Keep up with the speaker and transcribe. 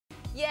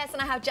Yes,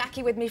 and I have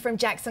Jackie with me from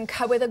Jackson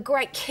Co with a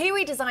great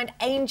Kiwi-designed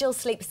Angel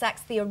sleep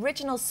sacks, the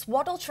original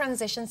swaddle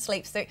transition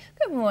sleep suit.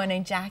 Good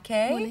morning,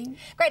 Jackie. Morning.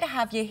 Great to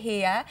have you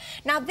here.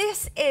 Now,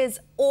 this is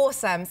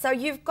awesome. So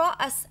you've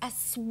got a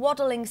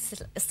swaddling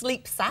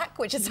sleep sack,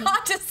 which is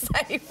hard to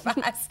say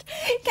fast.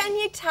 Can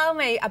you tell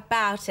me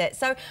about it?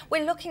 So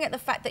we're looking at the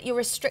fact that you're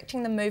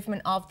restricting the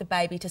movement of the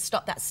baby to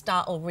stop that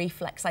startle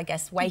reflex, I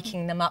guess,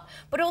 waking them up,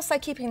 but also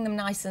keeping them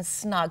nice and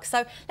snug.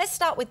 So let's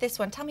start with this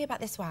one. Tell me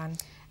about this one.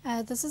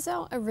 This is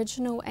our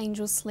original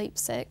Angel sleep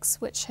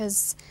sacks, which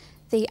has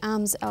the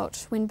arms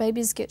out. When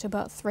babies get to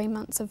about 3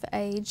 months of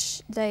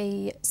age,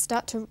 they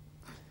start to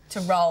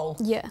roll.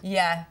 Yeah.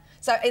 Yeah.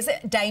 So is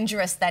it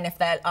dangerous then if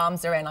their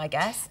arms are in, I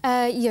guess?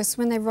 Yes,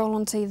 when they roll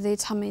onto their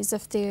tummies,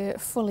 if they're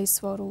fully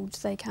swaddled,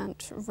 they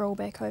can't roll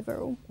back over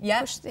or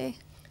push their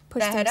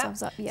head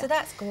themselves up. Yeah. So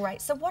that's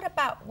great. So what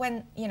about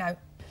when, you know,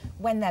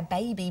 when they're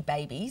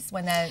babies,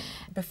 when they're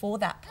before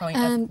that point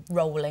of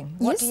rolling?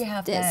 What do you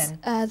have then?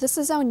 This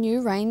is our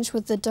new range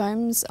with the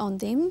domes on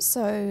them.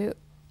 So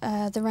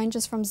the range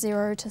is from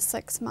 0 to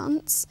 6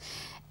 months.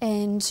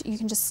 And you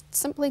can just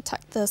simply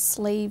tuck the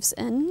sleeves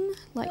in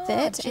like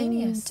that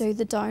and do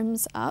the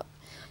domes up.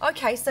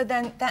 Okay, so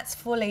then that's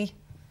fully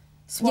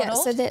swaddled?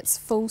 Yeah, so that's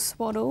full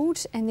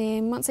swaddled. And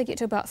then once they get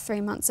to about 3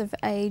 months of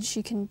age,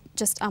 you can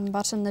just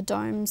unbutton the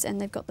domes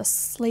and they've got the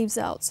sleeves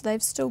out. So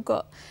they've still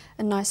got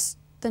the nice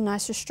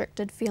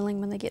restricted feeling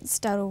when they get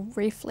startle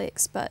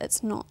reflex, but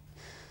it's not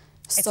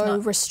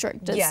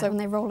restricted. Yeah. So when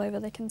they roll over,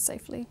 they can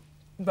safely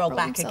roll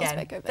back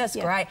again. That's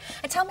great.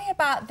 And tell me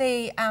about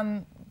the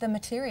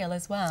material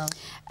as well.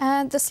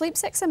 The sleep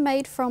sacks are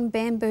made from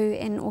bamboo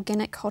and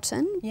organic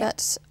cotton,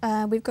 but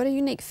we've got a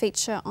unique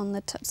feature on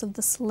the tips of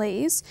the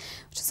sleeves,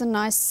 which is a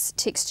nice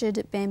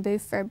textured bamboo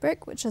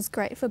fabric, which is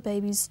great for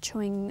babies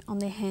chewing on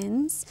their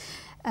hands,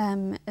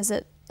 as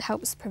it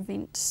helps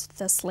prevent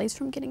the sleeves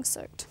from getting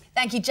soaked.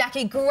 Thank you,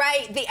 Jackie.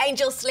 Great. The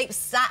Angel Sleep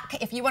Sack.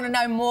 If you want to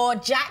know more,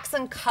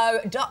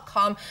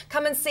 jacksonco.com.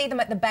 Come and see them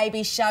at the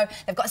Baby Show.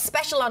 They've got a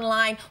special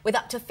online with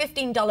up to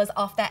 $15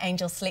 off their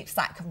Angel Sleep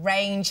Sack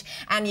range.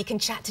 And you can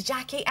chat to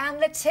Jackie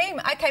and the team.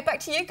 OK, back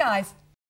to you guys.